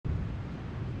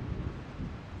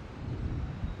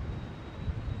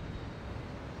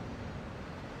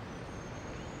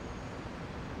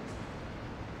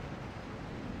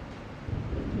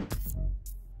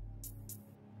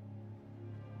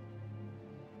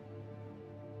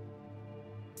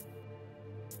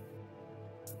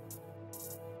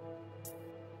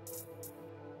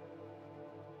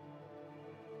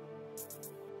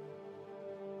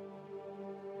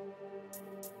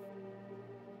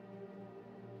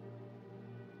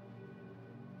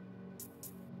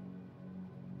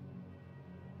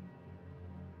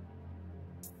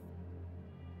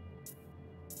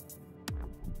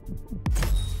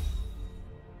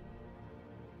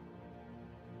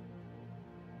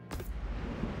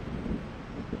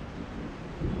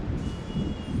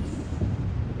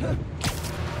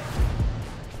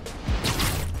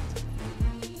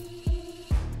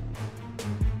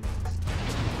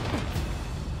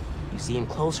museum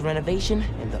closed for renovation,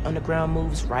 and the underground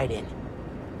moves right in.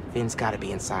 Finn's gotta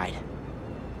be inside.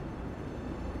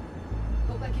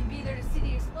 Hope I can be there to see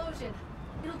the explosion.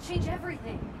 It'll change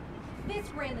everything. Fitz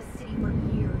ran the city for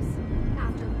years.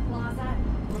 After the plaza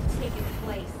will take its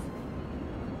place.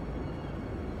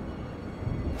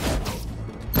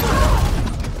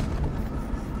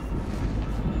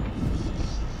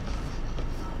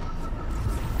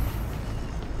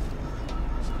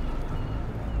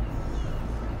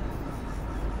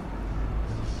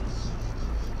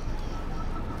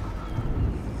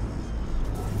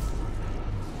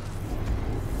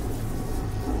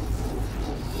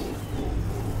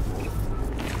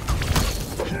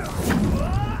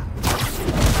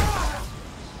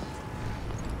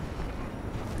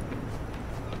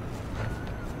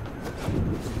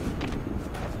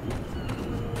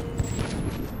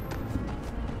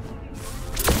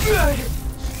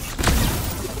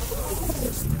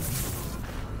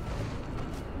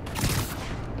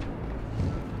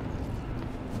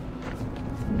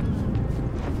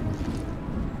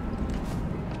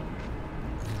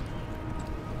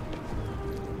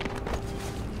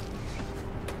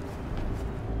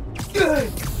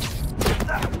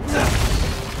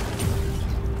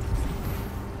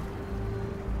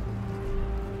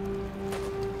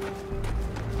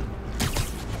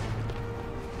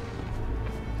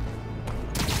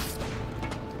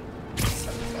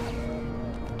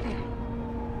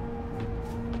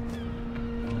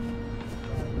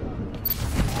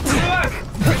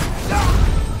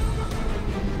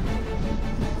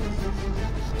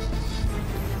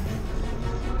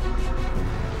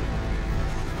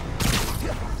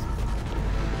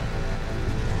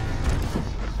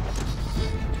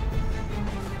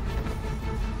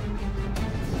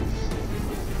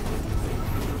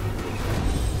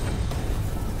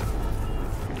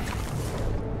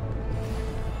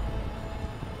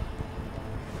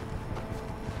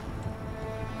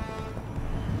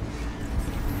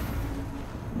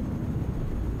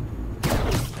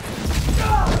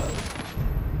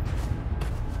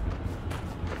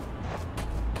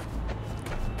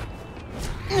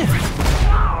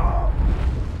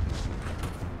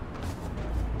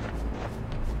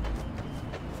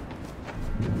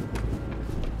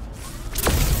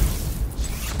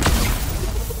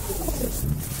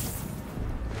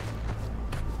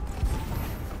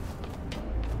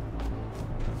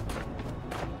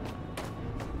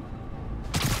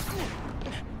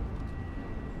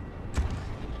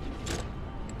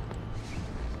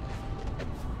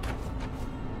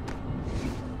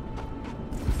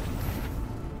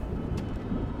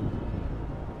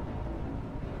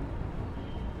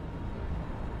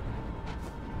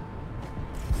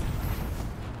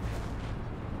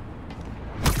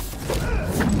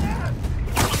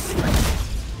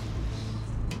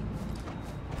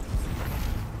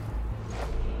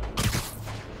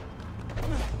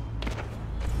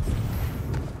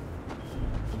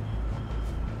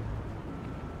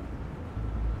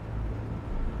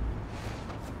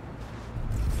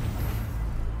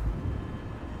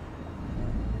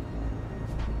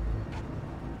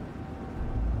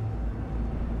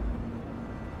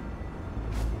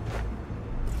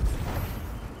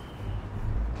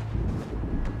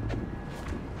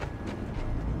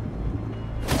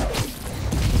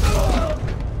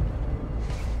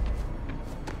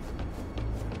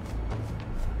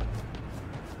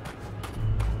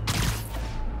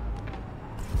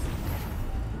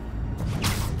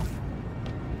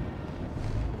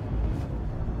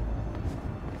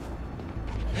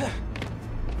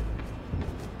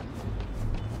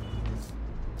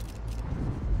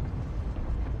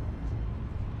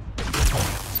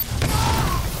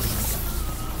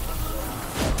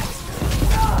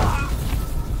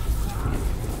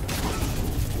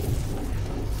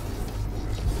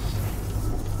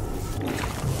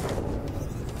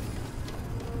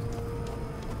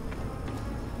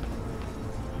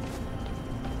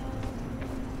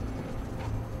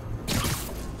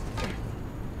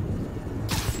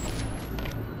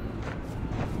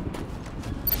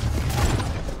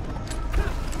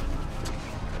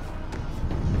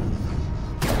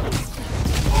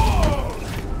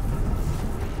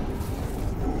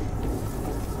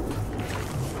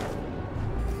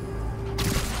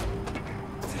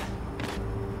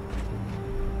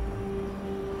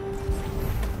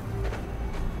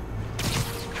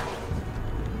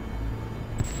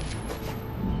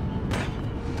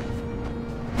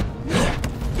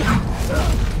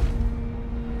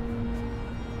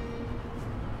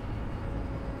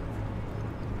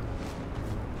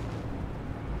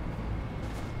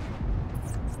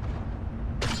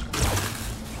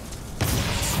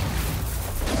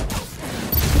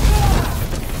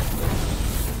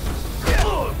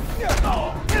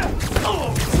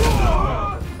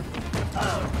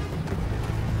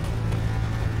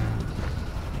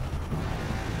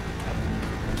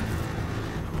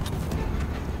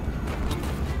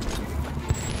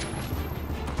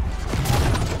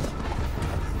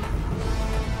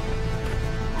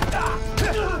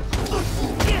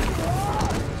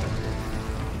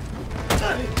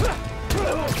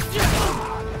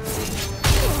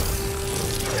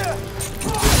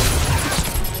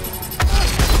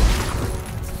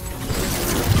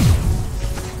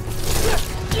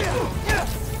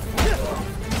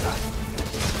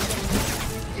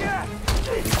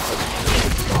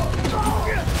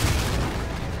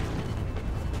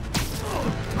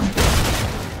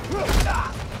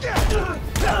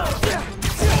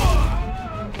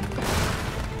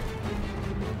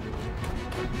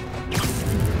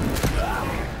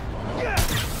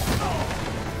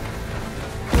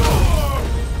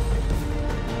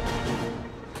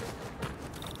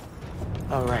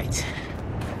 All right.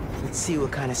 Let's see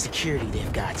what kind of security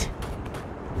they've got.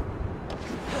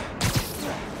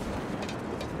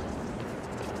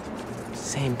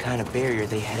 Same kind of barrier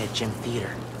they had at Gym Theater.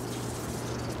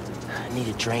 I need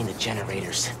to drain the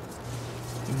generators.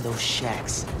 In those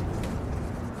shacks,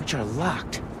 which are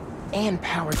locked and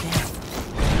powered down.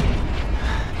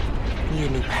 Need a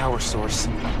new power source.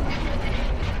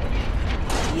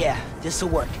 Yeah, this'll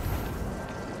work.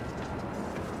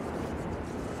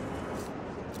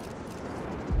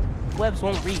 Webs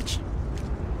won't reach.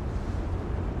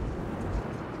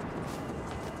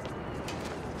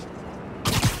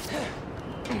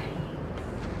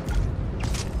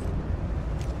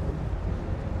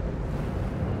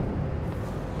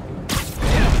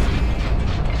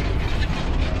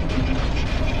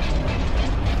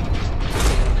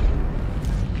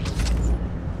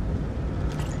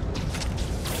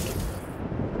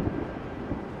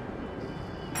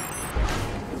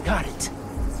 Got it.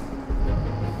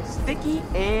 Sticky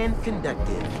and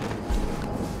conductive.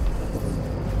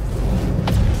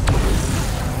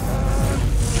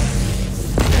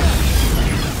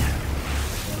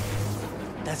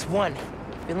 That's one.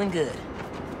 Feeling good.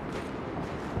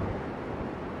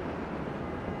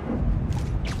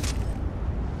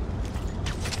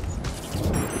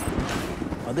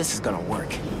 Oh, this is gonna work.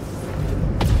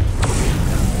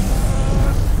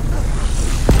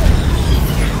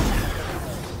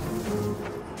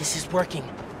 This is working.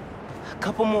 A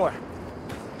couple more.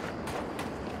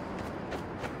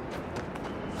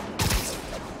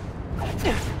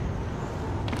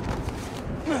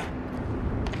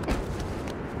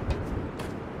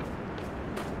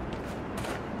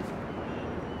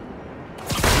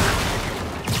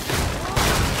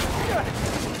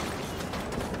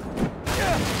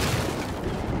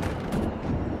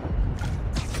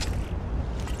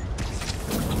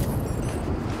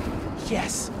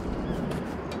 Yes.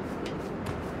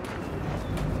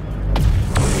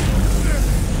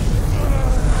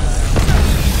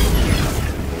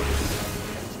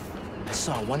 I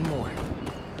saw one more.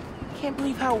 Can't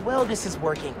believe how well this is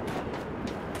working.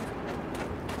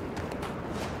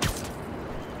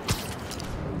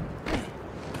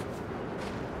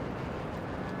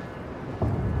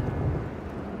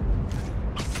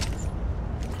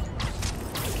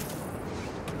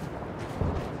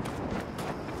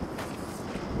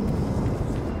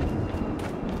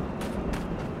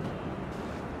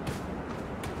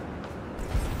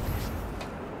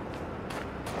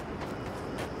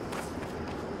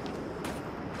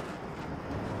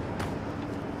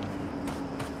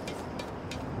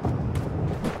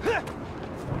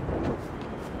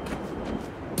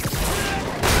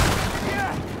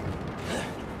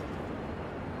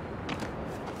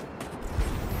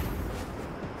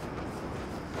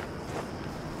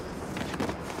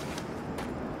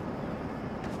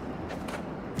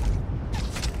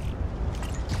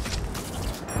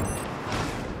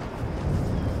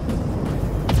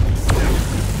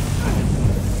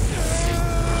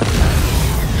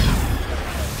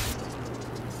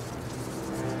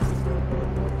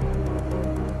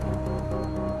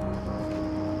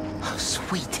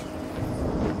 Sweet.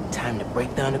 Time to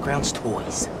break the Underground's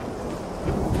toys.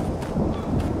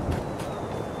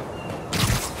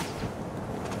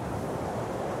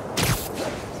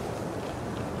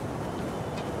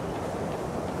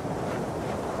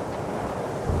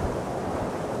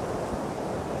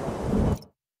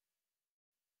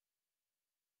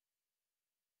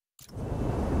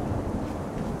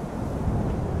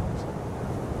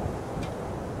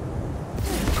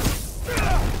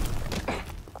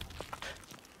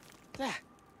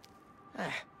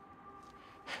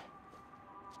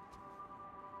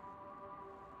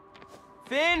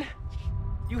 Finn?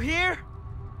 You here?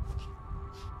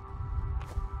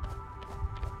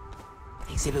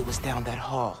 The exhibit was down that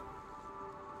hall.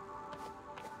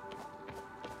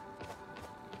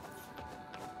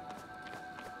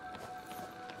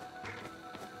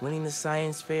 Winning the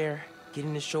science fair,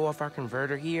 getting to show off our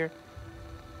converter here,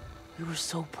 we were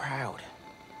so proud.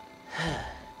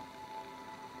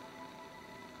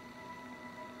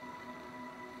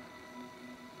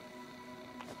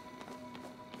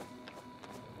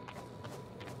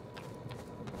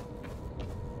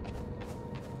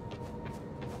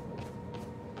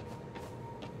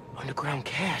 Underground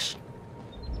cache.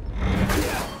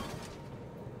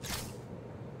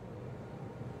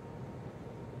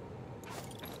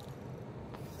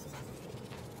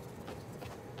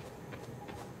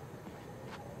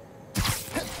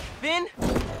 Finn?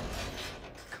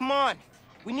 Come on.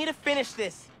 We need to finish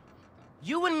this.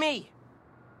 You and me.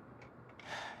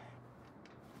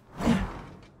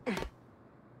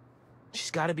 She's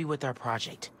got to be with our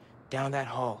project. Down that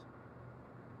hall.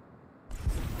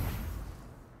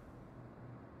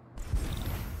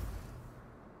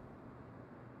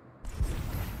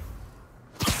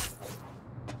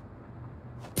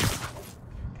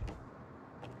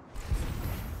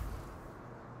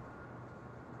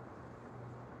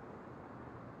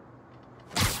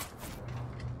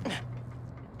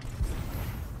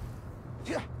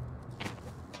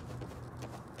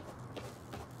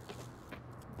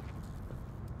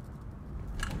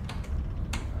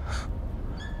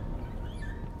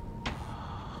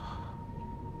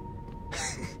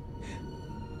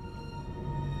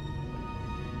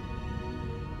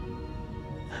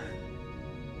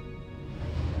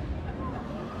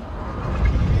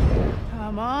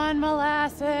 Come on,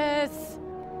 Molasses.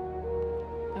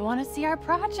 I want to see our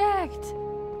project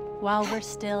while we're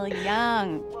still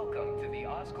young. Welcome to the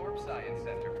Oscorp Science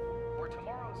Center, where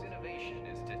tomorrow's innovation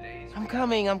is today's... I'm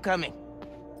coming.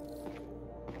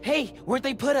 Hey, where'd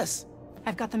they put us?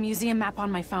 I've got the museum map on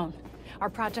my phone. Our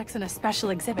project's in a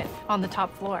special exhibit on the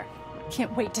top floor.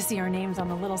 Can't wait to see our names on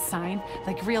the little sign,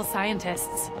 like real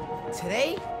scientists.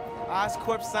 Today,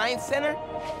 Oscorp Science Center.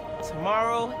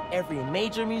 Tomorrow, every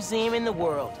major museum in the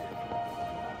world.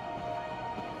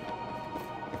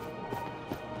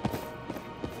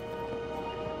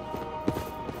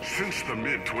 Since the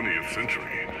mid-20th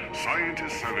century,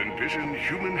 scientists have envisioned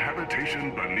human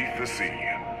habitation beneath the sea.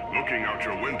 Looking out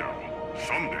your window,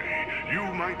 someday you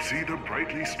might see the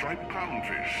brightly striped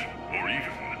clownfish, or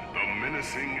even the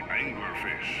menacing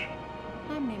anglerfish.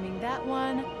 I'm naming that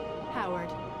one Howard.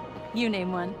 You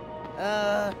name one.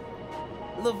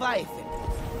 Leviathan.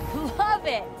 Love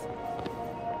it!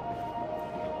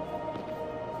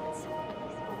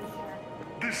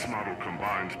 This model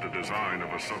combines the design of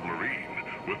a submarine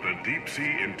with the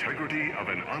deep-sea integrity of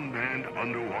an unmanned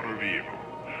underwater vehicle.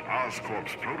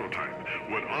 Oscorp's prototype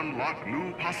would unlock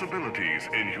new possibilities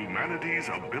in humanity's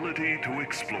ability to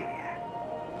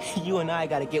explore. You and I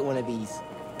gotta get one of these.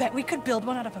 Bet we could build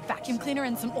one out of a vacuum cleaner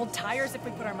and some old tires if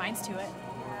we put our minds to it.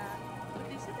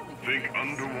 Think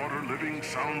underwater living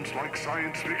sounds like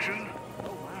science fiction?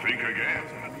 Think again.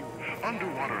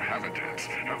 Underwater habitats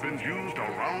have been used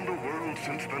around the world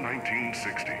since the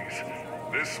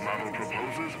 1960s. This model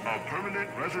proposes a permanent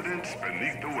residence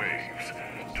beneath the waves.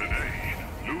 Today,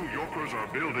 New Yorkers are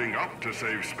building up to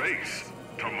save space.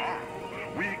 Tomorrow,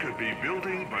 we could be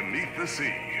building beneath the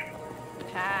sea.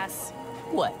 Pass.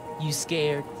 What, you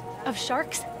scared? Of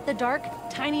sharks, the dark,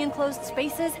 tiny enclosed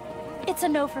spaces? It's a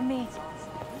no from me.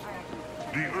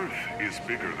 The Earth is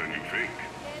bigger than you think.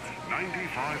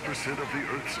 95% of the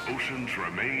Earth's oceans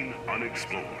remain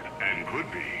unexplored and could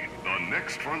be the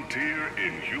next frontier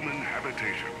in human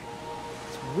habitation.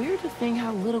 It's weird to think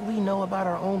how little we know about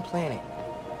our own planet.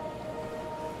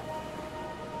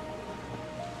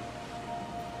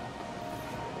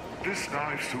 This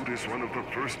dive suit is one of the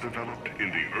first developed in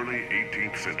the early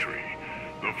 18th century.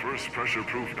 The first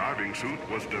pressure-proof diving suit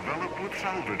was developed with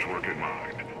salvage work in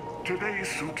mind. Today's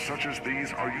suits such as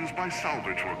these are used by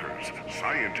salvage workers,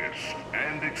 scientists,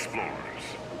 and explorers.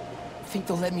 Think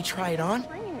they'll let me try it on?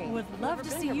 Would love to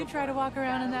see you try to walk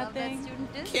around in that thing.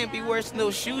 Can't be worse than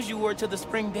those shoes you wore to the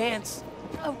spring dance.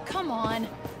 Oh, come on.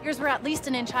 Yours were at least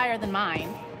an inch higher than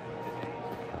mine.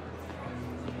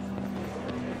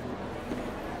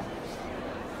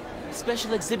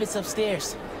 Special exhibits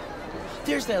upstairs.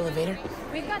 There's the elevator.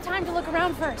 We've got time to look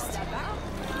around first.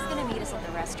 He's gonna meet us at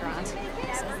the restaurant.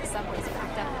 Says the subway's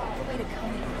packed up all the way to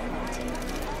Coney Island.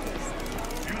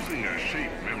 Using a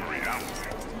shape memory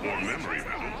alloy, or memory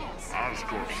metal,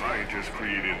 Oscorp scientists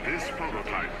created this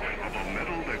prototype of a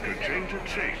metal that could change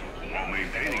its shape while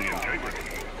maintaining integrity.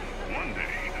 One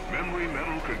day, memory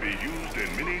metal could be used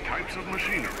in many types of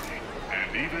machinery,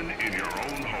 and even in your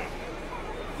own home.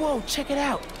 Whoa, check it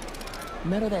out.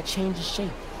 Metal that changes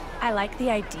shape. I like the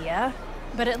idea,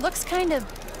 but it looks kind of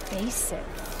basic.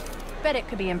 Bet it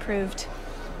could be improved.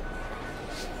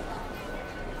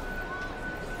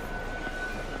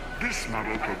 This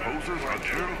model proposes a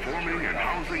terraforming and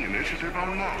housing initiative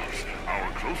on Mars,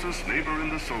 our closest neighbor in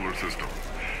the solar system.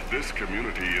 This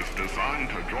community is designed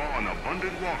to draw on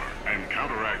abundant water and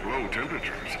counteract low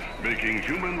temperatures, making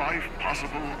human life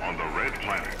possible on the red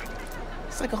planet.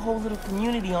 It's like a whole little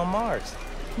community on Mars.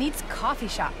 Needs coffee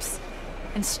shops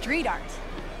and street art.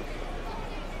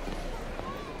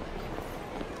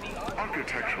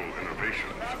 Architectural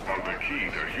innovations are the key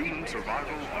to human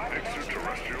survival on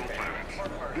extraterrestrial planets.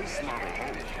 This model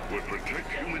home would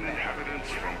protect human inhabitants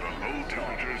from the low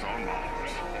temperatures on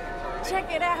Mars.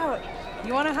 Check it out.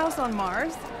 You want a house on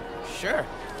Mars? Sure.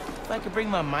 If I could bring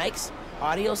my mics,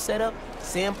 audio setup,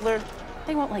 sampler.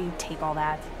 They won't let you take all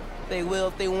that. They will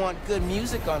if they want good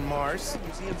music on Mars.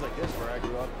 Museums like this where I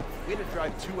grew up, we had to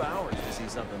drive 2 hours to see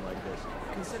something like this.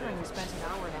 Considering we spent an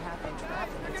hour and a half in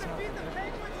traffic, it's not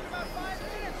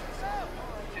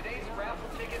Today's raffle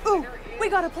ticket Ooh, winner is we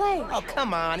gotta play. Oh,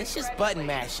 come on, it's just button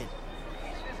mashing.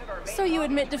 So you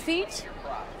admit defeat?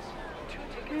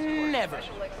 Never.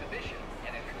 exhibition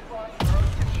and a coupon thrown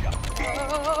gift shop.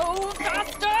 Oh,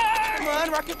 faster! Come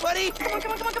on, Rocket Buddy! Come on,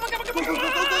 come on, come on, come on, come on, come on, Go,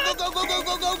 go, go, go, go, go,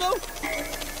 go, go, go!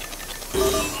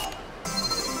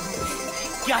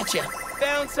 Gotcha!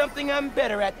 Found something I'm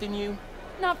better at than you.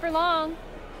 Not for long.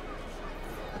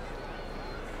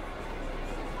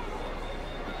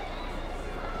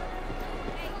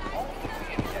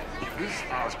 This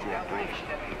Oscorp rover,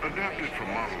 adapted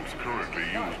from models currently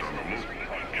used on the movie,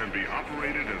 can be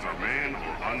operated as a manned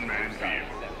or unmanned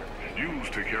vehicle.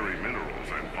 Used to carry minerals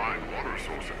and find water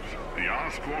sources, the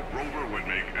Oscorp rover would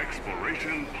make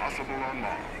exploration possible on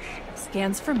Mars.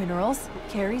 Scans for minerals,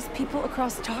 carries people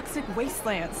across toxic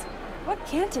wastelands. What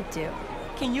can't it do?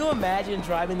 Can you imagine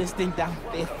driving this thing down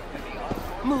Fifth?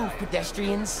 Move,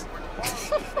 pedestrians.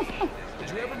 Did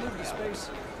you ever move to space?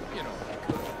 You know, I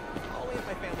could. Only if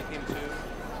my family came too.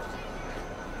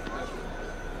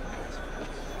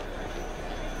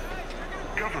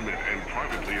 Government and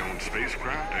privately owned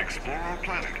spacecraft explore our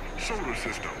planet, solar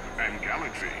system, and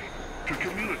galaxy. To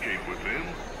communicate with them,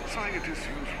 scientists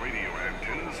use radio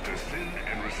antennas to send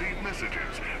and receive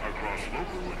messages across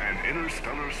local and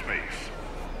interstellar space.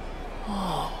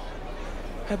 Oh,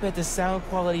 I bet the sound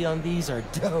quality on these are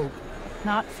dope.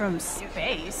 Not from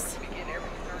space. Begin every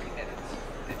 30 minutes.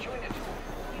 To join a tour,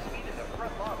 please meet in the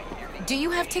front lobby near the Do you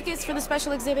have tickets for the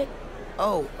special exhibit?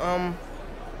 Oh,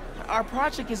 our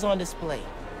project is on display.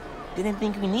 Didn't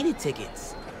think we needed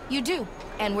tickets. You do,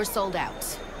 and we're sold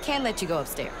out. Can't let you go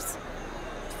upstairs.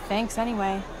 Thanks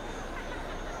anyway.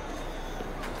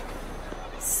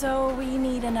 So we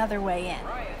need another way in.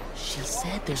 She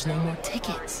said there's no more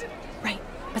tickets. Right,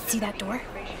 but see that door?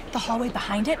 The hallway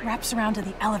behind it wraps around to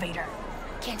the elevator.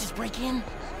 Can't just break in?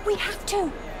 We have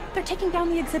to. They're taking down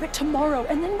the exhibit tomorrow,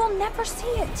 and then we'll never see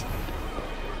it.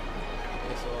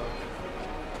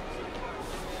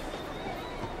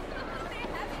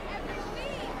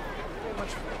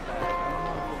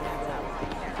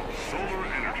 Solar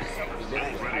energy,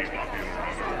 already popular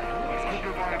on Earth, could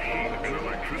provide heat and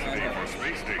electricity for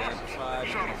space stations,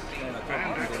 shuttles,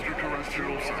 and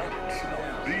extraterrestrial satellites.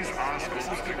 These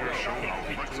Oscorp stickers show how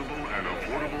flexible and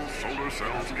affordable solar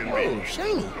cells can Whoa, be.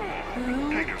 shiny.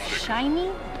 Take a sticker.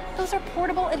 Shiny? Those are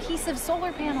portable adhesive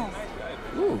solar panels.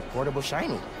 Ooh, portable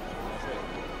shiny.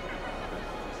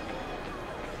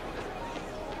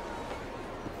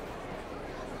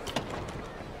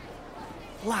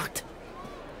 Locked.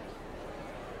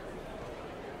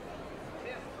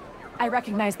 I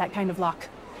recognize that kind of lock.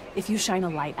 If you shine a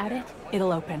light at it,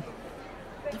 it'll open.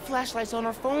 The flashlights on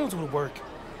our phones would work.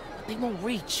 But they won't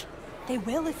reach. They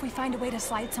will if we find a way to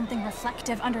slide something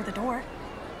reflective under the door.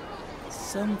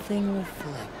 Something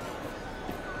reflective.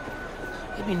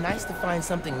 It'd be nice to find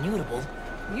something mutable.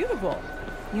 Mutable?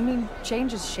 You mean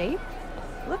changes shape?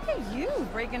 Look at you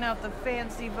breaking out the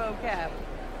fancy vocab.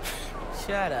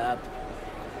 Shut up.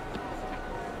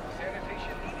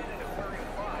 sanitation needed in Aquarium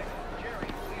 5. Jerry,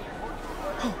 please report to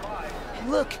Aquarium 5.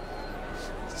 Look!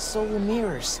 Solar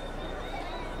mirrors.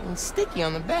 And sticky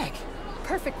on the back.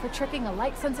 Perfect for tricking a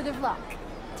light-sensitive lock.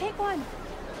 Take one.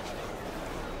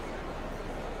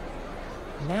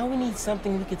 Now we need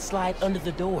something we could slide under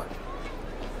the door.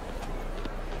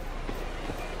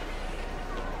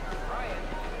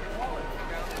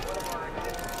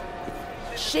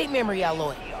 Shape memory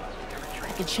alloy.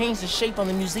 I could change the shape on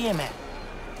the museum map.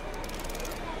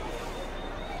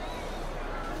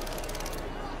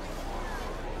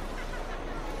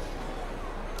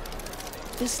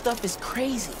 This stuff is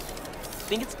crazy.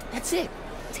 That's it.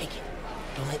 Take it.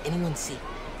 Don't let anyone see.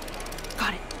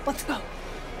 Got it. Let's go.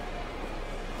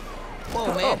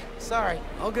 Whoa, man. Sorry.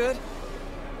 All good?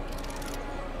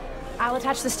 I'll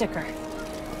attach the sticker.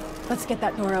 Let's get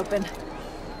that door open.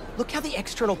 Look how the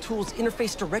external tools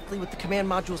interface directly with the command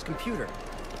module's computer.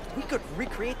 We could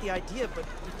recreate the idea, but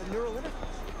with a neural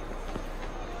interface.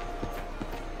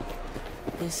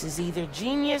 This is either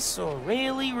genius or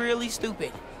really, really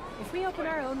stupid. If we open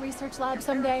our own research lab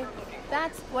someday,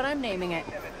 that's what I'm naming it.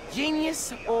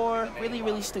 Genius or really,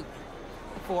 really stupid.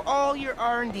 For all your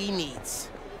R&D needs.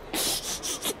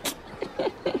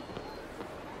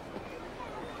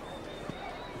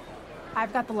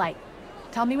 I've got the light.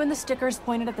 Tell me when the sticker's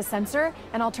pointed at the sensor,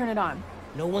 and I'll turn it on.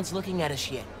 No one's looking at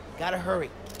us yet. Gotta hurry.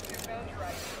 You found your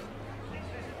item. Please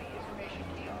visit the information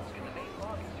kiosk in the main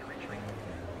lobby to retrieve it.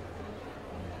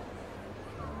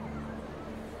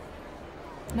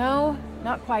 No,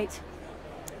 not quite.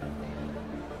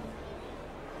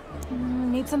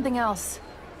 Need something else.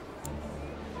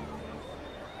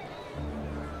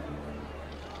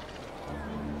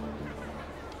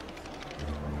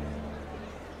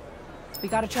 We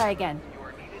gotta try again.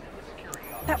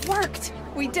 That worked!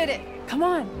 We did it! Come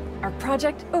on! Our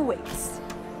project awaits.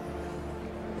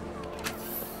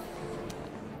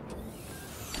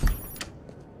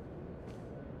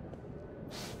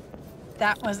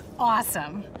 That was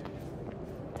awesome.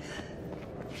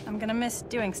 I'm gonna miss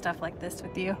doing stuff like this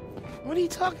with you. What are you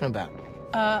talking about?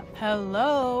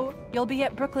 Hello? You'll be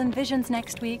at Brooklyn Visions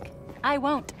next week. I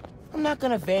won't. I'm not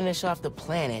gonna vanish off the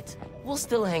planet. We'll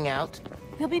still hang out.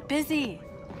 You'll be busy.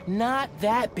 Not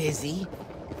that busy.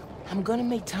 I'm gonna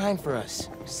make time for us.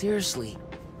 Seriously.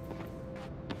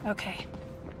 Okay.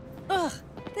 Ugh,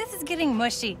 this is getting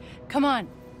mushy. Come on,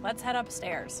 let's head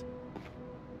upstairs.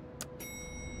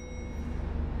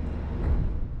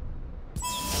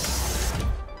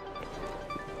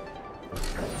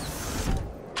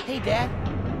 Hey, Dad.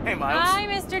 Hey, Miles. Hi,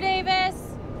 Mr. Davis.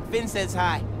 Finn says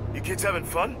hi. You kids having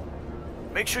fun?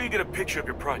 Make sure you get a picture of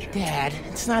your project. Dad,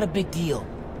 it's not a big deal.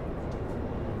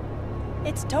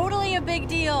 It's totally a big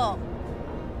deal.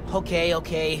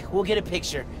 Okay. We'll get a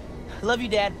picture. Love you,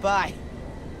 Dad. Bye.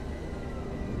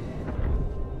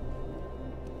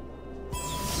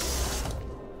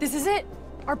 This is it.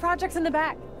 Our project's in the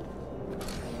back.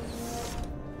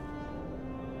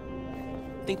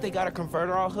 Think they got a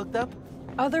converter all hooked up?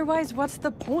 Otherwise, what's the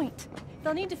point?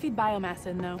 They'll need to feed biomass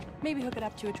in, though. Maybe hook it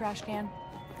up to a trash can.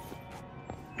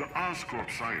 The Oscorp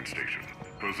Science Station,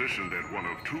 positioned at one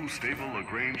of two stable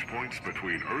Lagrange points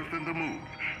between Earth and the Moon,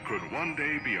 could one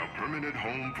day be a permanent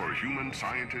home for human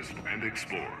scientists and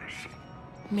explorers.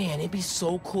 Man, it'd be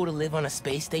so cool to live on a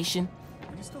space station.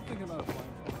 Are you still thinking about applying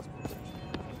for Oscorp station?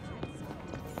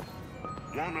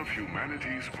 One of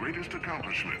humanity's greatest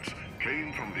accomplishments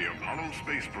came from the Apollo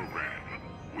space program.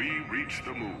 We reached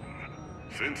the Moon.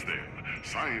 Since then,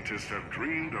 scientists have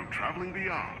dreamed of traveling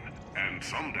beyond, and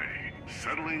someday,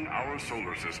 settling our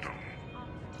solar system.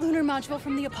 Lunar module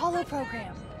from the Apollo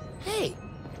program. Hey,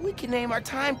 we can name our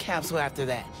time capsule after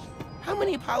that. How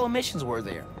many Apollo missions were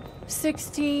there?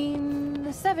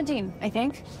 17, I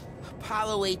think.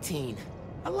 Apollo 18.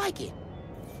 I like it.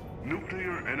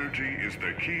 Nuclear energy is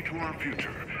the key to our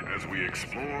future as we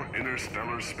explore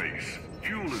interstellar space.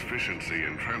 Fuel efficiency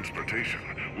and transportation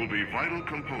will be vital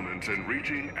components in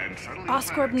reaching and settling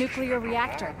Oscorp planets nuclear at the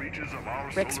reactor. far reaches of our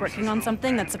Rick's solar working on system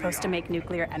something that's and supposed to beyond. make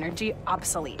nuclear energy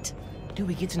obsolete. Do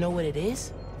we get to know what it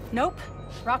is? Nope.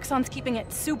 Roxxon's keeping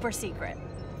it super secret.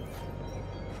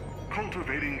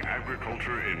 Cultivating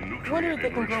agriculture in Wonder if they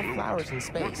can nutrient-enriched grow fluids, flowers in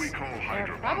what we space. call They're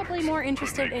hydroponics, probably more could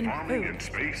interested make in farming food. in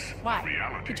space a Why?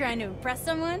 reality. You trying to impress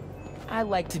someone? I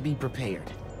like to be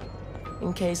prepared.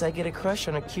 In case I get a crush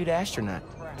on a cute astronaut.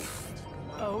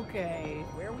 Okay.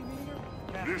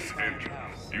 This engine,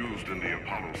 used in the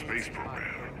Apollo space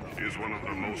program, is one of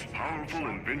the most powerful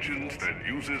inventions that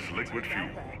uses liquid fuel.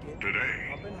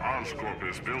 Today, Oscorp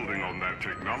is building on that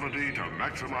technology to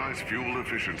maximize fuel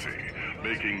efficiency,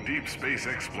 making deep space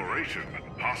exploration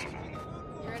possible.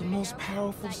 The most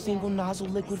powerful single-nozzle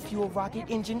liquid fuel rocket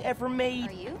engine ever made.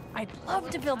 Are you? I'd love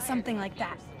to build something like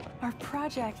that. Our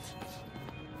project.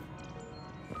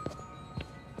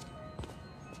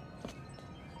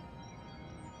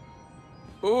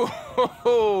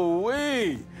 Oh,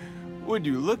 wait! Would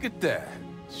you look at that?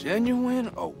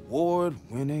 Genuine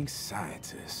award-winning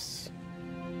scientists.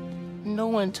 No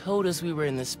one told us we were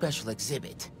in the special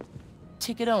exhibit.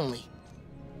 Ticket only.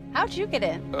 How'd you get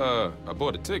in? I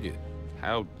bought a ticket.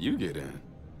 How'd you get in?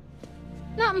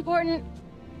 Not important.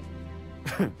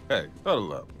 Hey,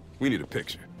 huddle up. We need a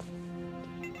picture.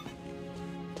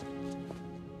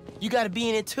 You gotta be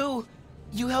in it too.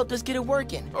 You helped us get it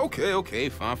working. Okay,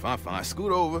 fine.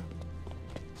 Scoot over.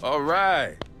 All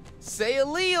right. Say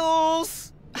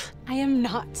alleles! I am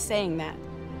not saying that.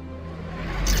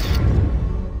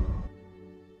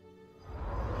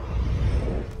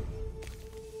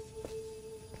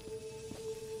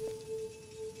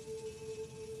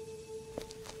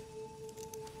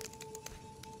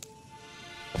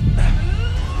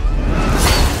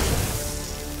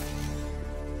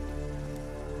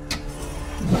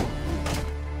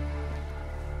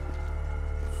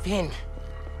 Finn,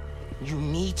 you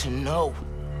need to know.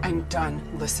 I'm done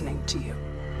listening to you.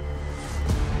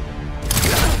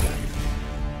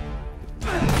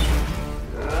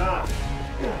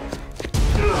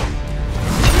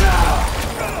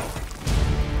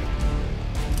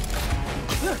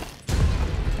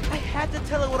 I had to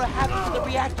tell her what happened to the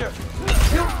reactor.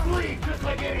 You'll bleed just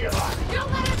like any of us!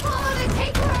 Don't let it follow the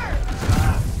taper!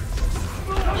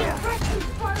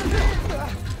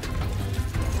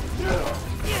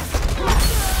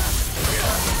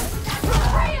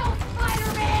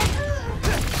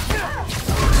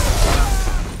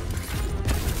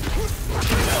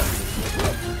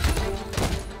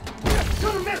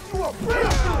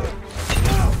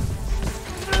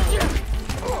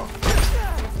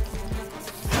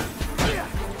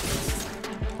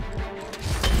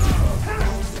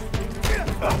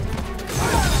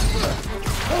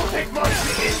 take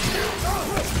mercy in you!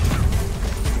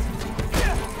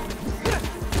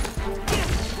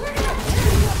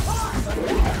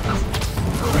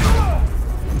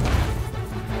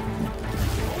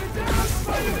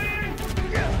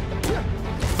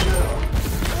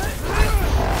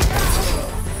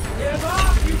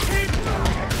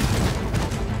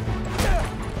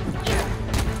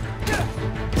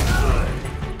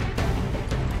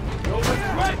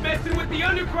 Messing with the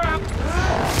underground!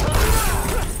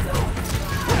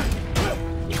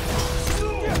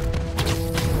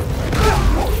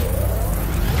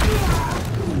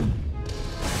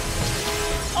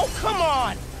 Oh, come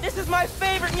on! This is my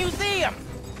favorite museum!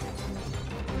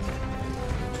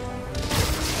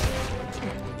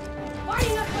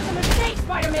 Fighting us was a mistake,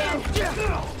 Spider-Man!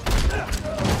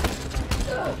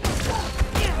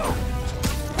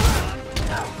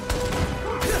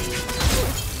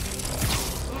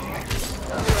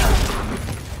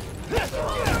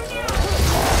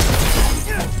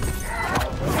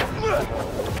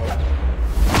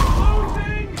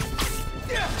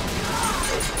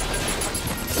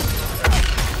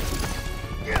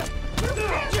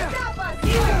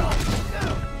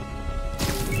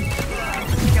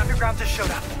 Just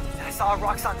showed up. I saw a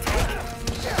Roxxon tank.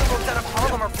 The roads out of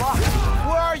Harlem are blocked.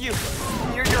 Where are you?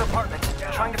 Near your apartment.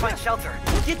 Trying to find shelter.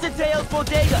 Get to Dale's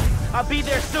bodega. I'll be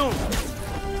there soon.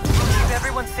 We'll keep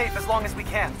everyone safe as long as we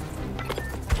can.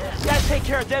 Gotta take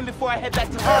care of them before I head back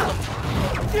to Harlem.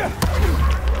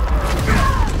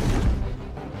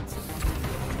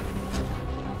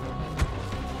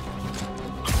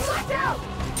 Watch out!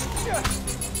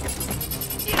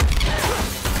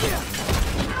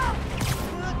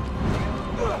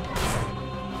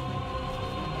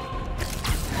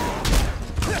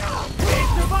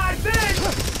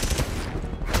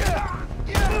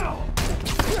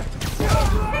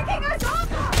 Picking us off!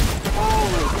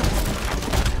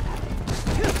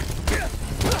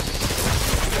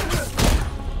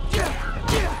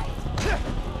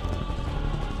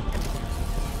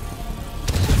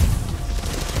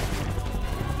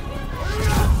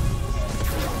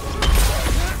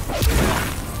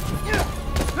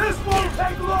 This won't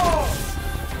take long!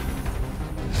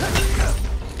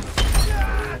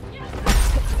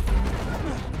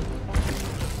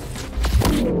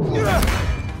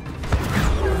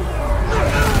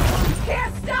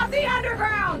 Can't stop the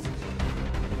underground!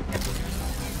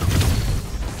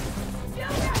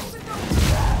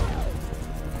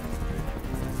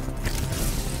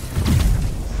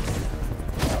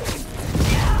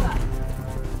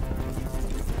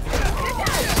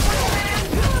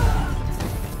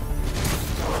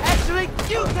 Actually,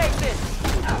 you take this!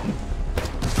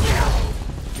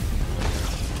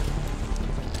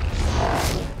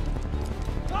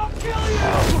 I'll kill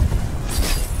you!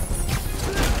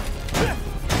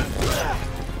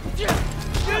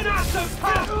 You're not so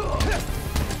tough!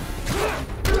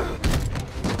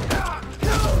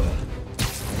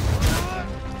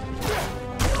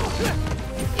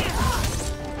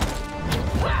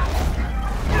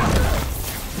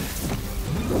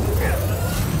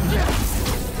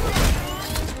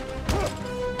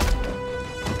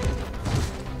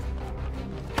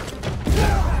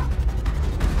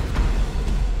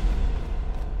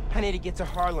 I need to get to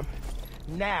Harlem.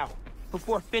 Now.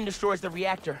 Before Finn destroys the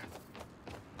reactor.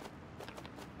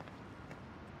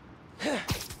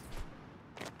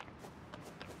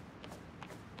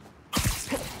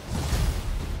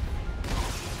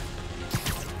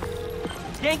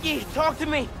 Yankee, talk to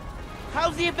me!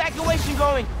 How's the evacuation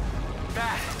going?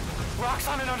 Bad.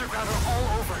 Roxxon and Underground are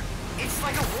all over. It's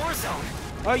like a war zone.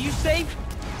 Are you safe?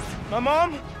 My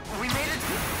mom? We made it.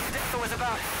 There was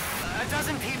about a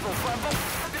dozen people.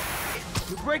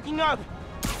 You're breaking up.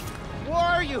 Where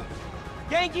are you?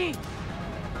 Yankee!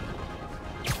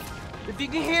 If you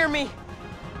can hear me,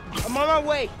 I'm on my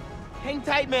way. Hang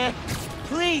tight, man.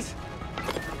 Please!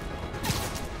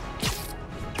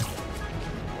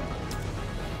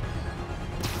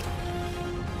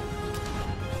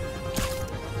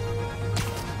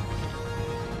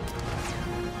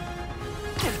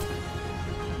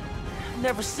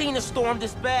 Never seen a storm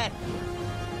this bad.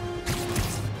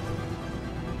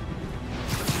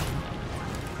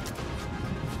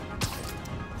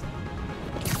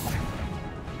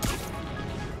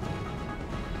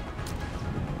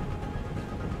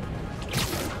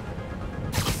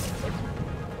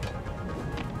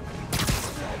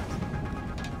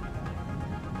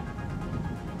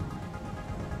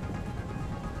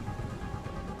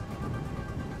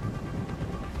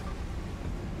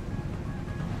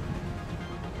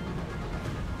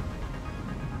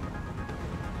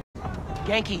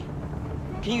 Yankee,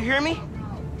 can you hear me?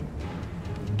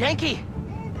 Yankee!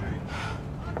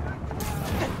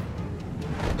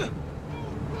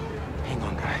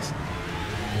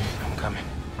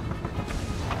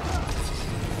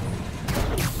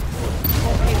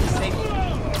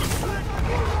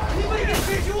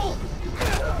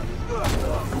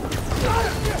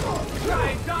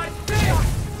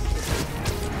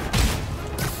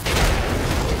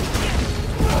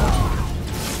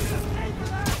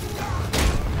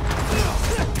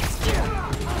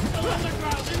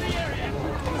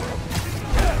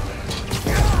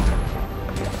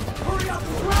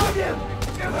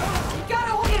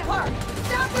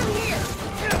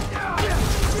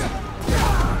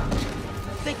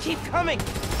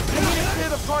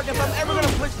 hard if I'm ever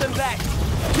gonna push them back.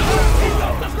 Keep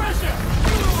up the pressure!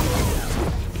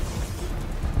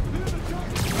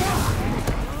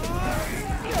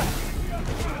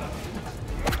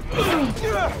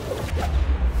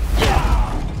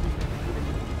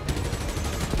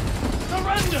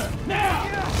 Surrender!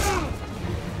 Now!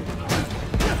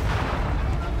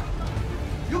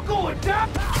 You going down?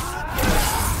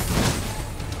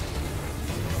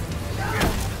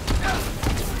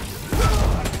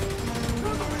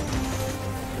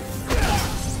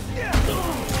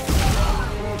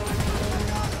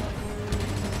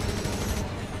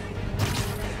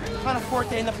 On a fourth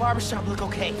day in the barbershop look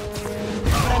okay.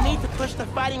 But I need to push the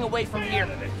fighting away from here.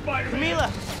 Camila,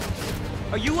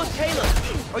 are you with Caleb?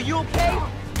 Are you okay?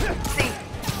 See,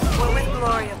 we're with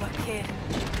Gloria, but kid,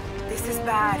 this is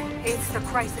bad. It's the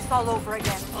crisis all over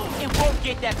again. It won't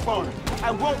get that far.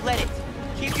 I won't let it.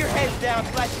 Keep your heads down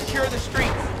till I secure the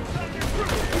streets.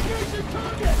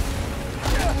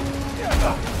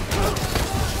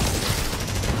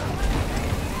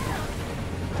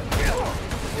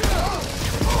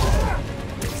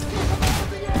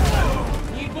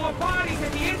 Need more bodies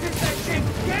at the intersection!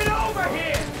 Get over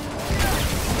here!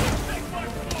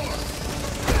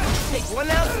 Take one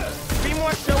out, 3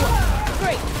 more show up.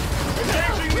 Great!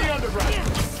 Engaging the underground!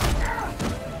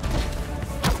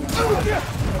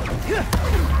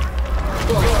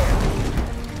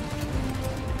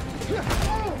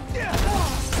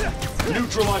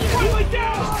 Neutralize it! Going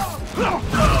down!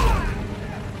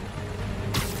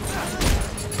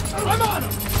 I'm on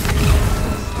him!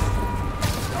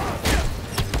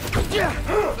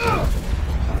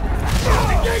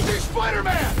 Engaging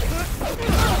Spider-Man!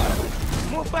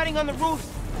 More fighting on the roofs.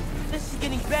 This is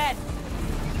getting bad.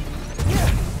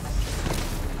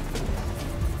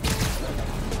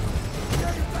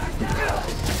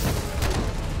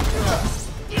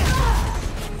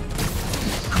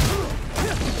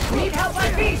 Need help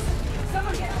by beast!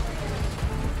 Someone get help!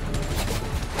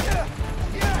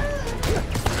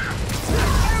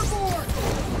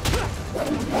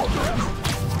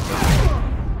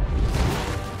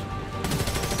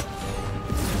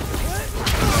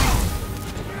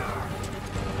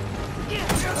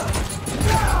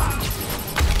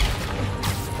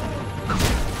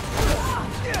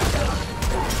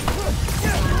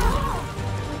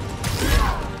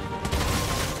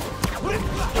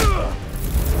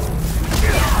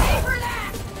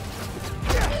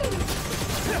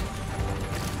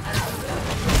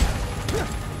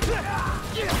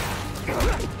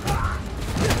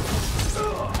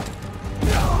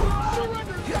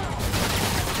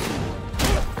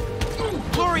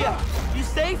 Gloria, you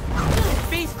safe?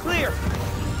 Beast clear.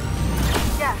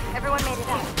 Yeah, everyone made it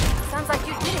out. Sounds like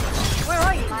you did it. Where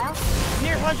are you, Miles?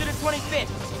 Near 125th.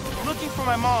 Looking for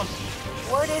my mom.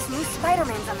 Word is new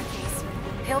Spider-Man's on the case.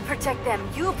 He'll protect them.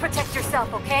 You protect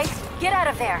yourself, okay? Get out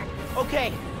of there.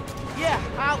 Okay. Yeah,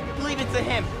 I'll leave it to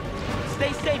him.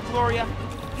 Stay safe, Gloria.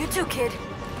 You too, kid.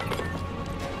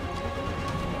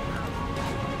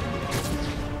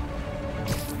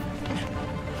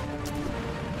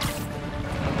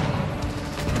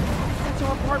 That's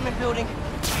our apartment building.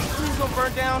 Please don't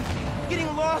burn down.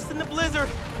 Getting lost in the blizzard.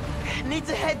 Need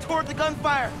to head toward the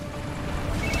gunfire.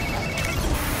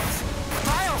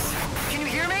 Miles, can you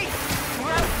hear me?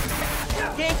 We're out.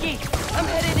 Yankee, I'm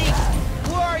headed east.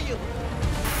 Where are you?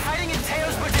 Hiding in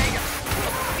Teo's bodega.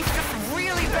 It's just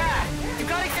really bad. You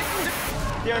gotta get...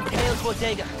 They're in Teo's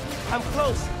bodega. I'm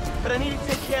close, but I need to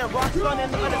take care of Roxxon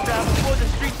and the underground before the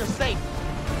streets are safe.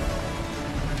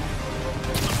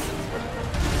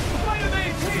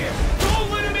 Spider-Man's here! Don't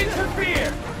let him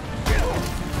interfere!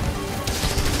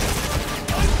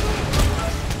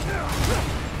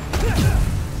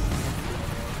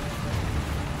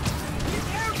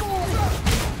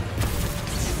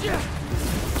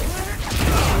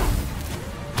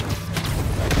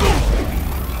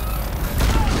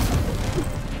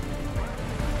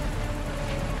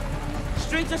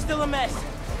 Streets are still a mess.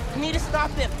 We need to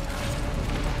stop them.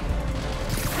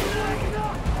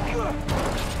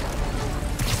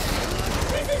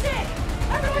 This is it!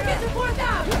 Everyone get to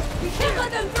 4,000! We can't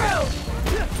let them through!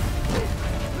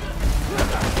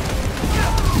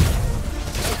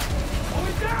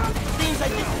 Seems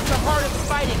like this is the heart of the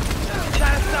fighting.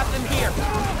 Gotta stop them here.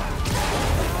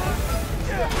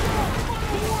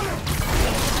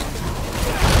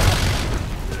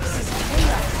 This is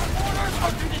chaos.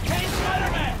 Under the case,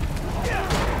 Spider-Man!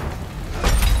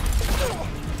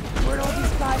 Where'd all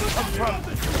these guys come from?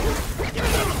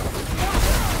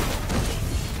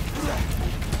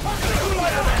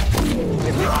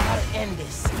 We gotta end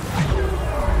this.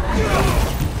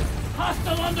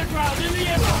 Hostile underground in the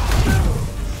air!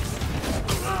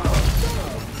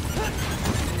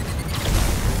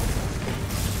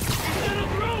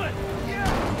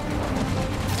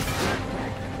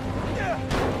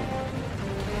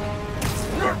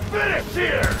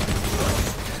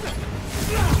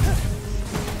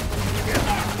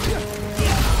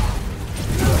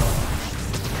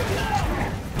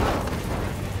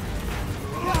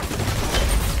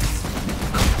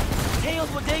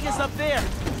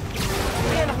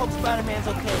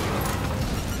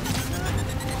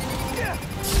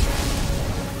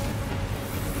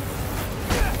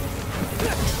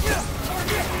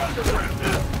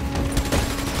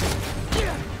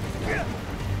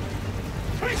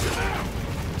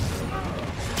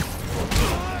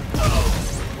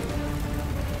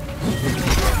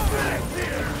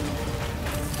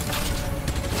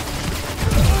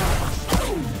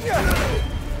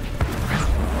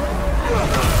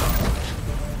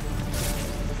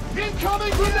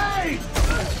 Incoming grenade!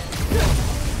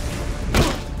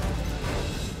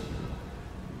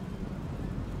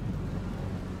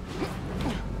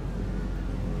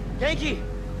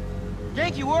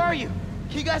 Yankee, where are you?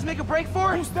 Can you guys make a break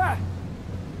for it? Who's that?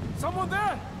 Someone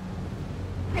there?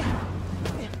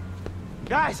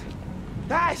 Guys!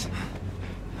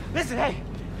 Listen, hey.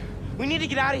 We need to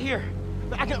get out of here.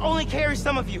 But I can only carry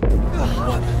some of you.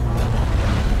 What?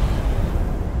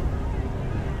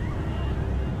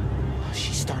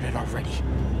 She started already.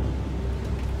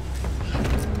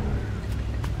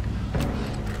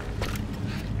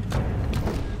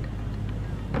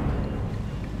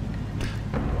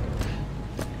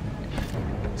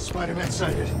 Spider-Man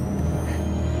sighted.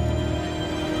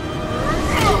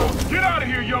 Get out of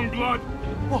here, young blood!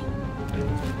 Whoa.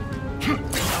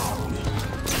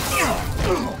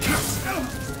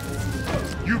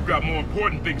 You've got more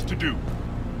important things to do.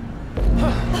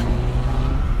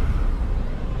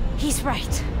 He's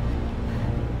right.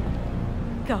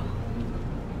 Go.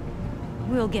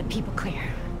 We'll get people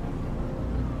clear.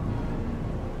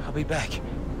 I'll be back.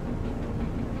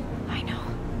 I know.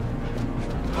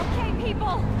 Okay,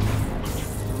 people!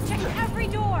 Check every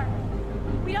door!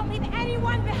 We don't leave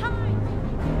anyone behind!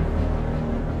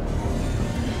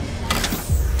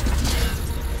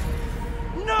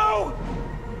 No!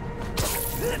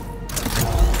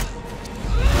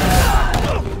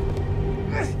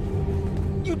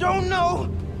 You don't know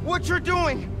what you're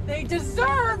doing! They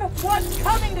deserve what's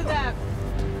coming to them!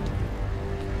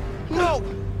 No!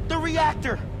 The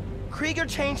reactor! Krieger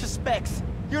changed the specs.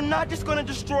 You're not just gonna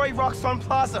destroy Roxxon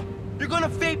Plaza. You're gonna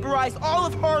vaporize all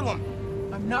of Harlem!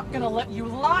 I'm not gonna let you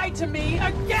lie to me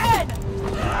again!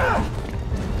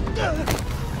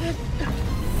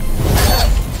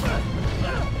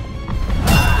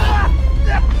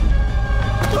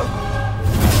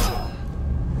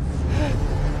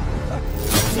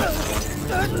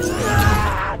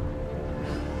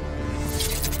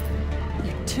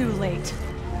 You're too late.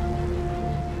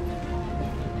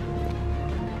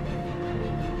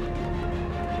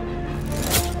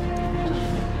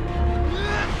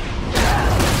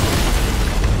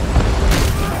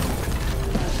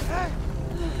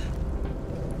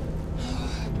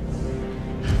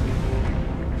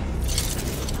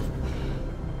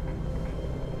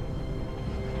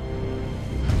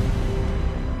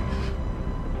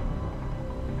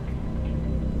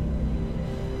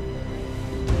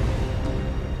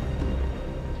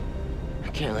 I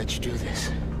can't let you do this.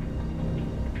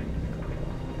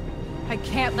 I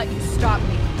can't let you stop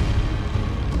me.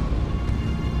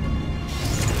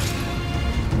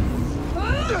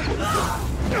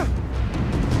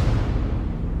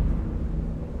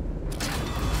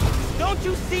 Don't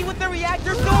you see what the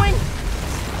reactor's doing?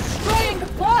 Destroying the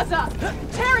plaza!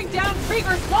 Tearing down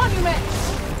Krieger's monument!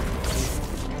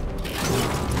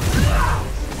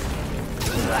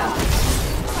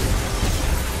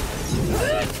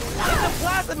 If the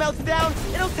plaza melts down,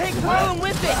 it'll take Harlem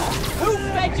with it! Who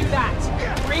fed you that?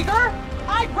 Krieger?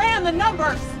 I ran the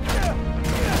numbers!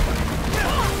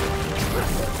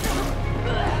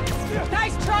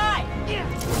 Nice try!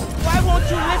 Why won't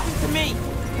you listen to me?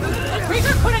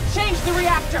 Krieger couldn't change the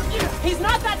reactor! He's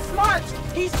not that smart!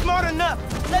 He's smart enough!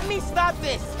 Let me stop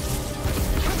this!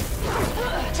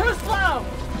 Too slow!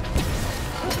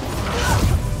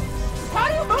 How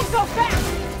do you move so fast?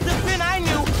 The Finn I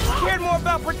knew cared more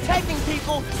about protecting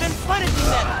people than punishing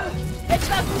them! It's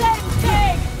the same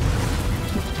thing!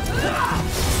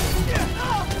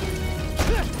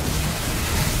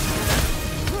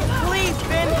 Please,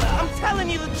 Finn! I'm telling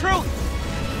you the truth!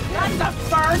 That's a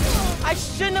first! I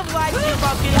shouldn't have lied to you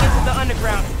about getting into the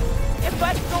underground. If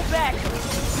I could go back...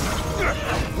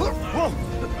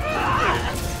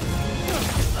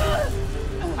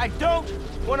 I don't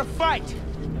want to fight.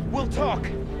 We'll talk.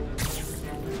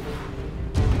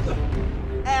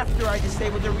 After I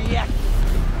disable the reactor.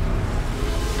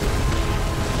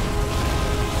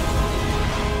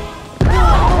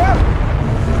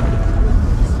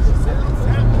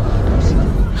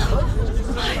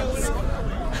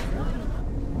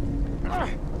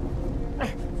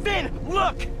 Finn,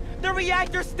 look! The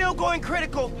reactor's still going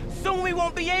critical. Soon we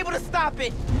won't be able to stop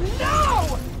it.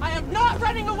 No! I am not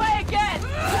running away again!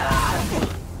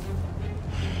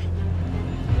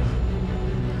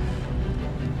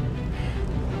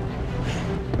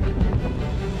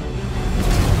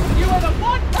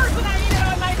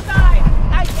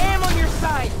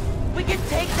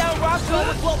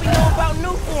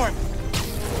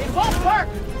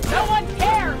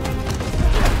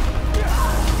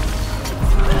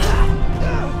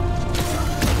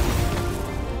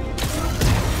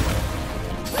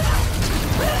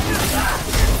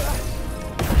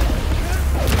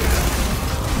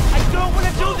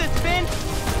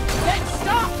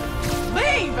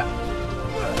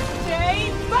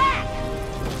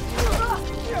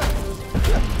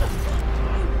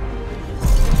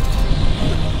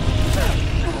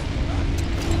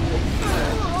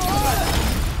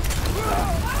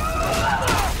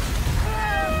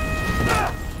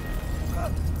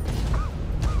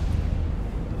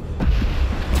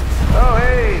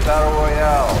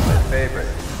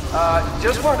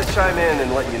 Just wanted to chime in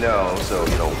and let you know, so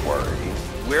you don't worry.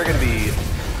 We're gonna be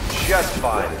just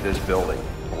fine if this building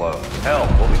blows. Hell,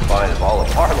 we'll be fine if all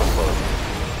of Harlem blows.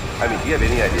 I mean, do you have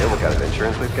any idea what kind of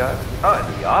insurance we've got?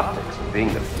 The optics of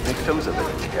being the victims of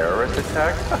a terrorist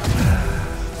attack?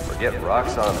 Forget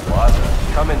Roxxon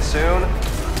Plaza. Coming soon,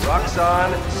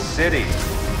 Roxxon City.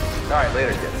 Alright,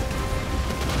 later, kids.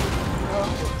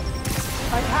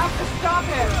 I have to stop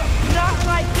him! Not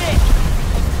like this!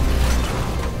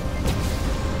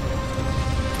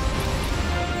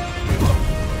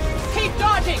 Keep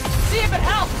dodging! See if it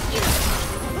helps!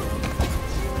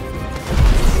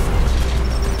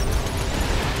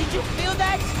 Did you feel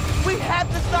that? We have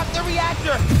to stop the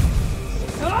reactor!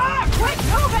 Ah! Quit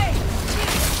moving!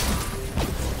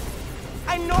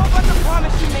 I know about the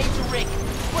promise you made to Rick,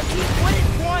 but he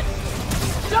wouldn't want...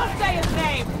 Don't say his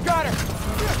name! Got her!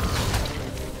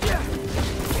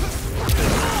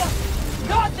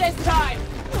 Not this time!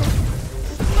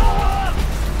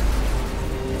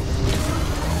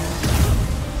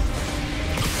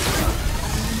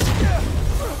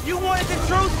 You wanted the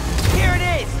truth? Here it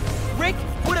is! Rick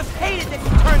would have hated that you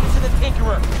turned into the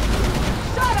Tinkerer!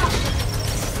 Shut up!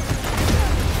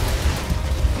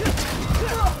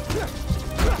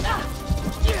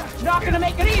 Not gonna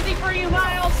make it easy for you,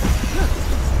 Miles!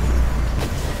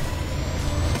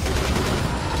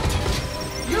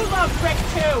 You love Rick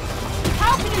too!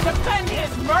 How can you defend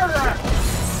his murder?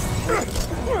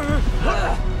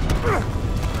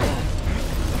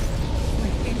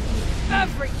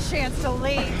 Every chance to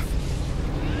leave.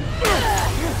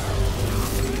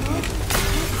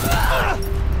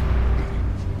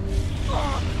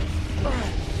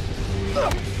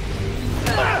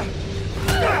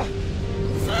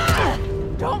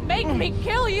 Don't make me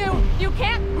kill you! You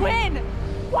can't win!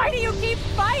 Why do you keep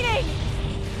fighting?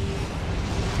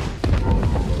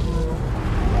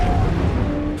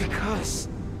 Because...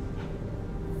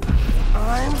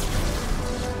 I'm...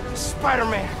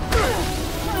 Spider-Man!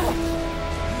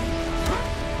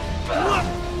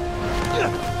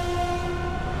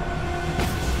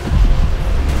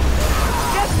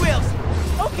 Death wheels!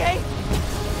 Okay!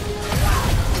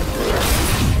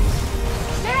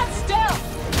 Stand still!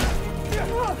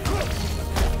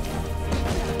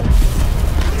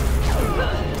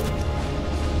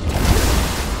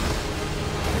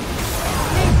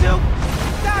 Need to!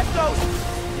 Stop those!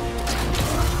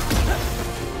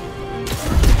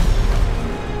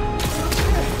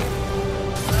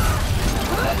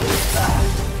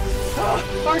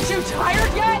 Aren't you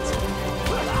tired yet?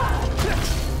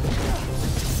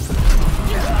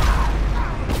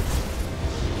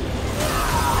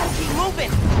 Keep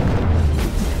moving!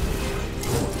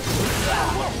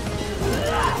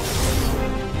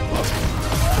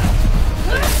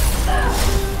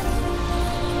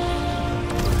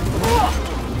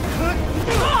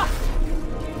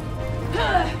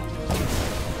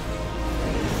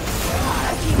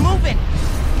 Keep moving!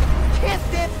 Can't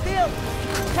stand still!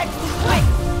 Text me quick!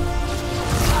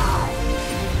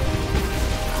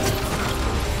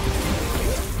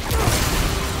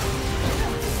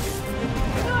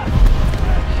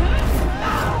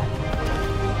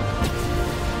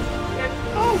 It's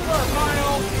over,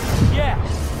 Miles! Yeah,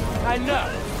 I know.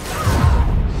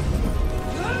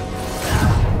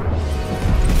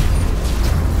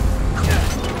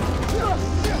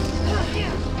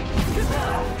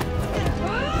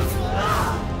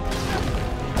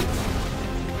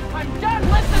 I'm done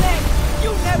listening!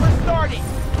 You never started!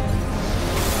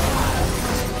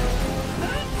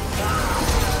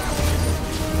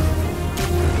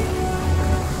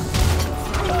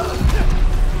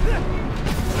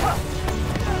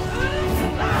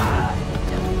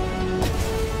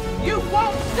 You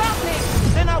won't stop me!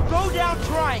 Then I'll go down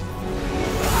trying!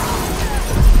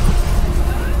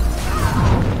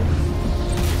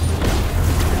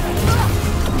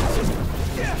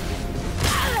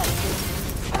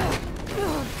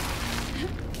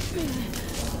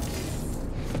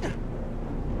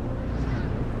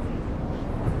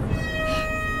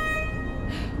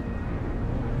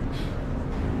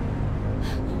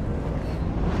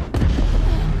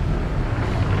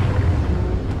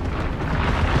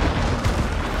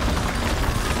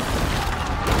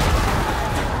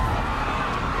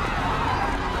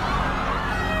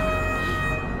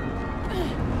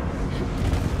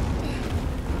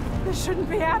 This shouldn't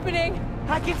be happening!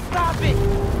 I can stop it!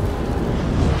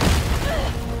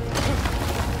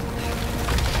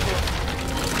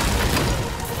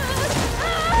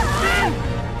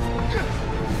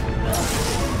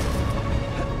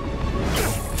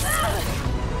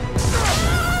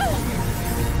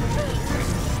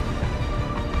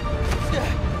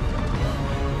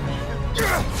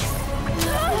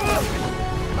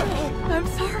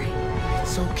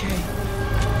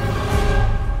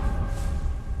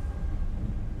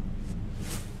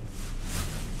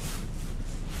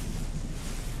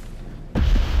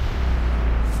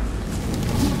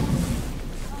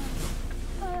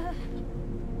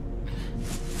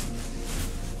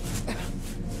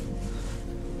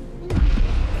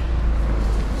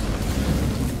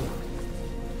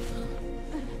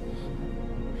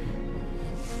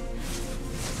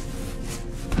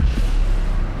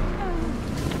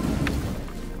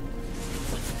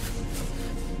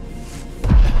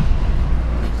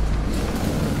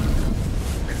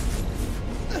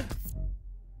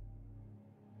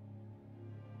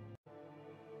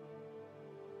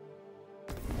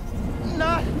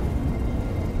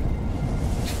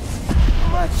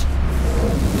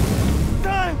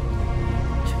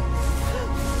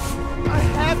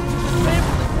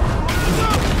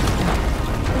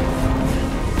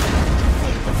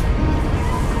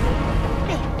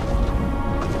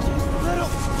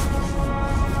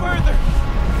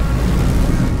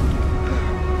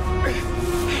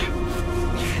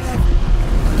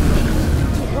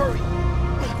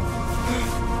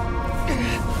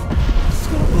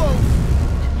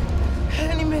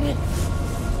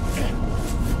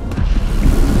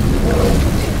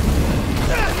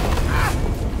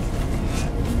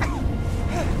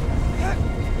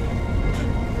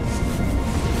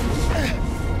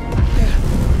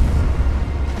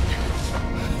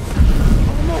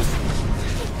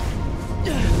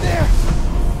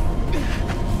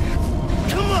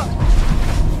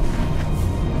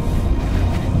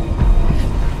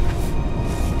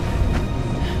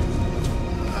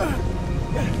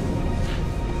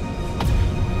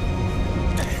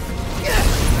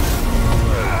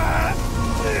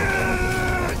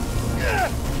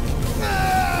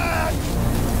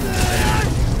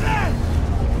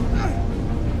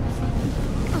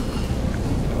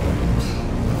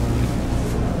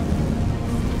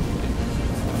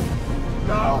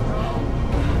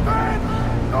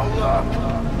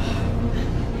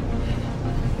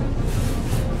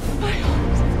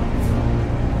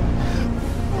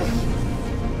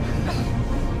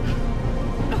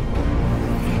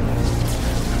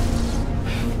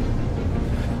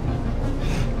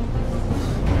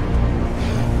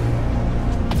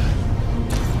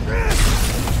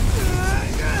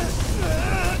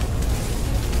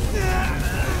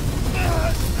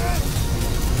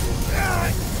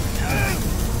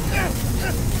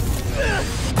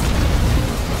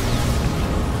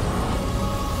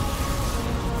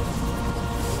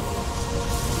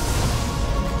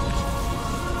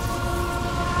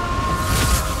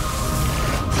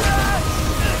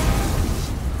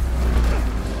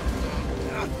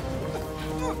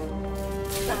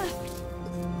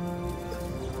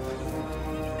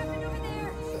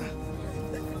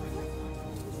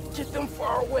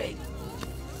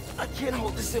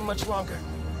 this in much longer.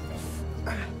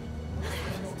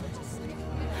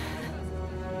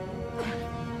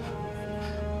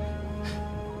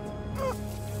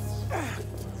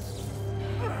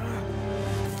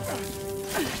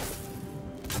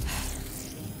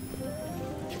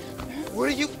 What are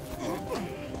you...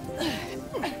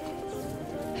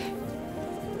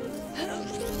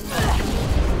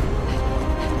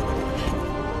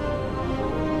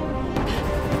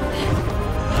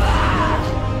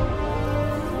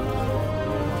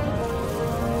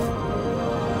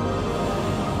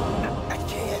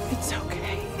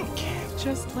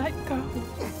 Just let go.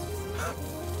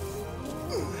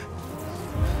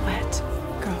 Let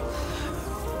go.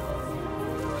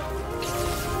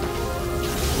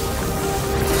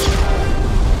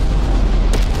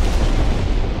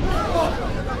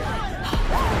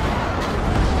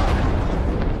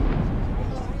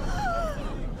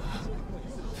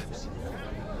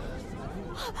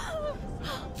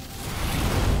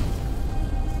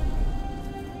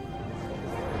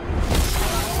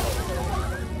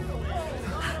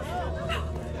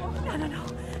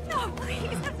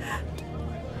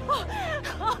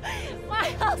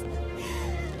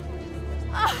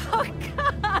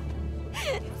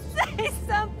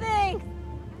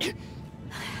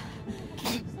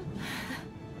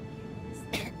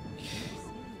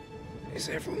 Is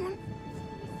everyone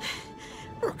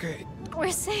okay?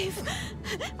 We're safe.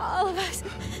 All of us.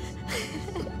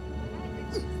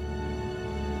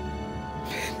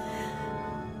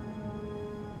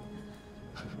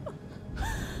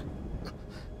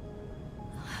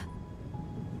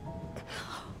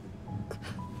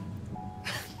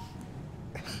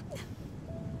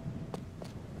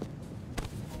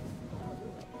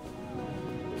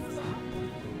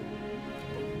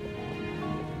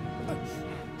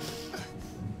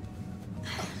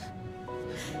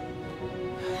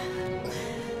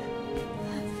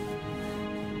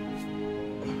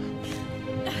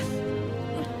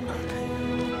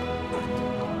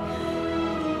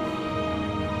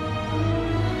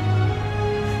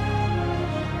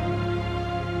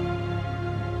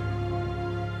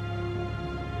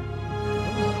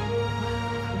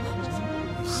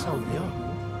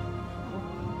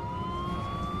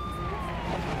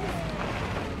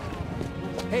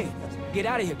 Hey, get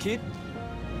out of here, kid.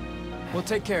 We'll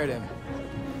take care of them.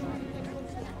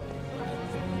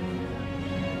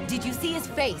 Did you see his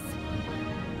face?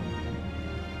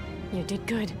 You did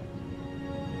good,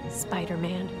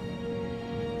 Spider-Man.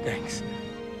 Thanks.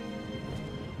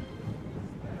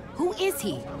 Who is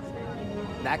he?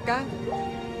 That guy?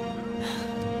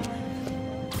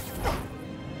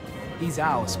 He's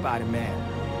our Spider-Man.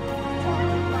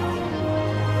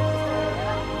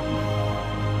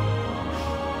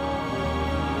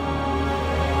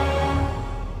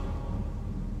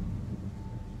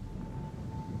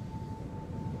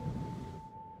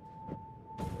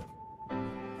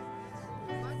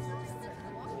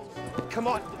 Come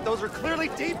on, those are clearly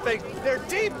deep fakes. They're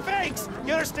deep fakes.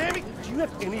 You understand me? Do you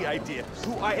have any idea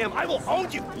who I am? I will own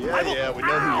you. Yeah, we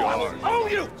know who you I are. will own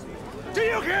you. Do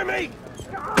you hear me?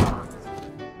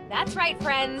 That's right,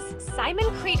 friends.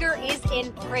 Simon Krieger is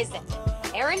in prison.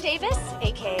 Aaron Davis,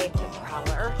 aka the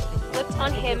Prowler, flipped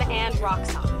on him and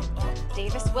Roxxon.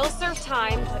 Davis will serve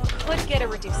time, but could get a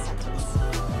reduced sentence.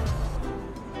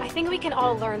 I think we can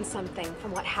all learn something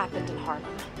from what happened in Harlem.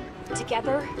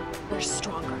 Together, we're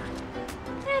stronger.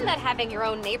 And that having your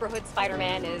own neighborhood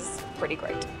Spider-Man is pretty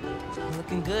great.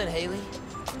 Looking good, Haley.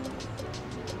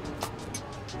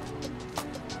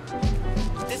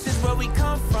 This is where we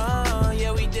come from,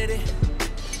 yeah, we did it.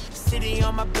 City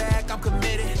on my back, I'm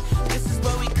committed. This is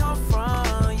where we come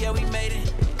from, yeah, we made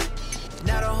it.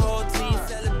 Now the whole team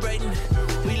celebrating.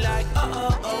 We like,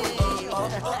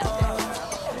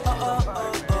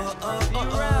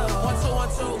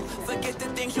 forget the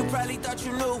things you probably thought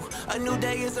you knew. A new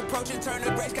day is approaching, turn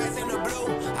the gray skies into blue.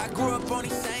 I grew up on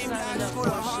these same blocks, school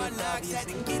of hard knocks. Had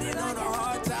to get it on a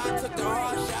hard time, took the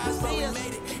hard shots, but we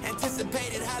made it.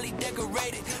 Anticipated, highly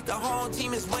decorated. The whole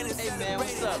team is winning,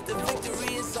 celebrated. The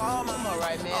victory is all mine. I'm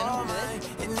alright, man. All mine,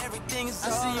 and everything is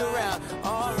all right. I see you around.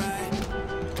 Alright.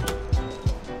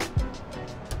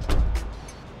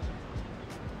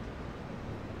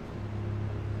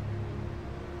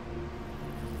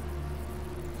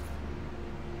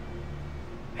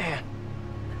 Man,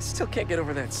 I still can't get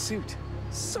over that suit.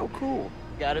 So cool.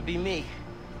 Gotta be me.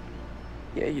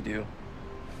 Yeah, you do.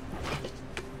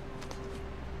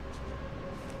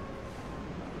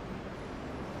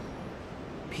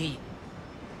 Pete,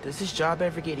 does this job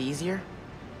ever get easier?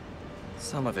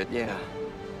 Some of it, yeah.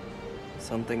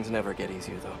 Some things never get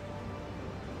easier, though.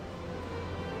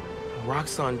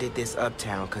 Roxxon did this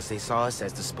uptown because they saw us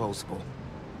as disposable.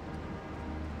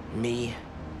 Me,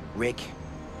 Rick,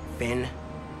 Finn,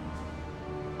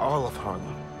 all of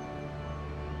Harlem.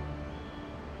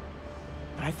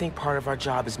 But I think part of our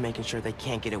job is making sure they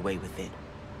can't get away with it.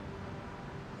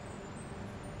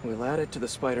 We'll add it to the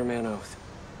Spider-Man oath.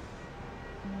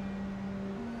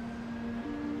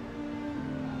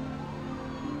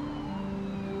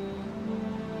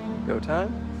 Go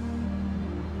time?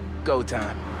 Go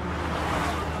time.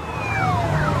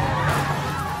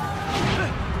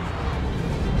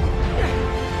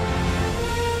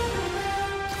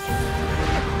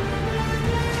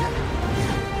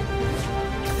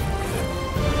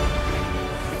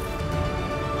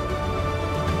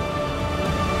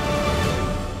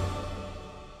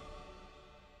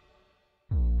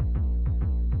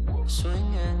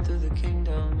 Swinging through the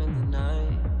kingdom in the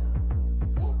night.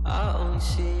 I only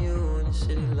see you in the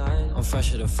city light. I'm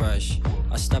fresher than fresh.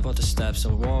 I step out the steps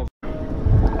and walk.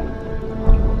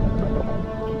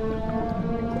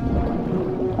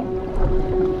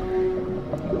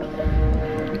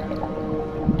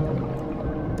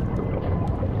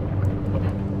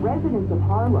 Residents of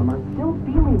Harlem are still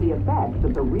feeling the effects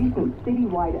of the recent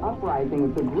citywide uprising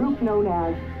of the group known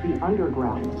as the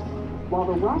Underground. While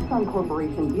the Roxxon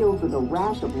Corporation deals with a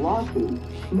rash of lawsuits,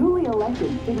 newly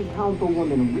elected City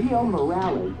Councilwoman Rio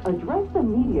Morales addressed the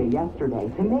media yesterday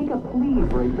to make a plea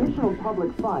for additional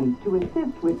public funds to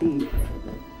assist with the...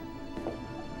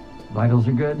 Vitals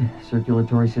are good,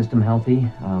 circulatory system healthy,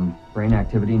 brain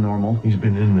activity normal. He's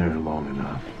been in there long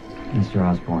enough. Mr.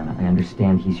 Osborn, I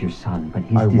understand he's your son, but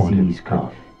his disease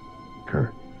could...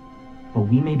 Kurt. But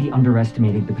we may be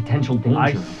underestimating the potential danger.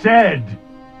 I said...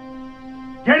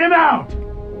 Get him out!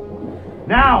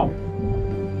 Now!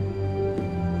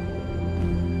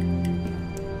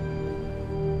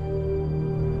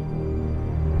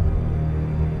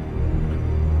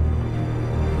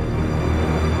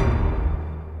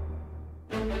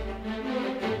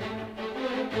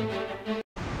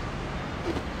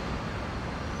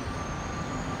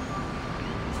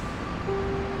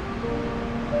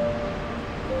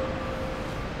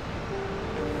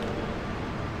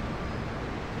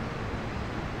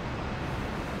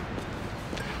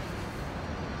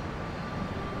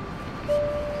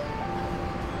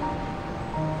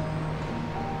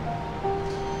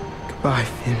 Bye,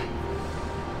 Finn.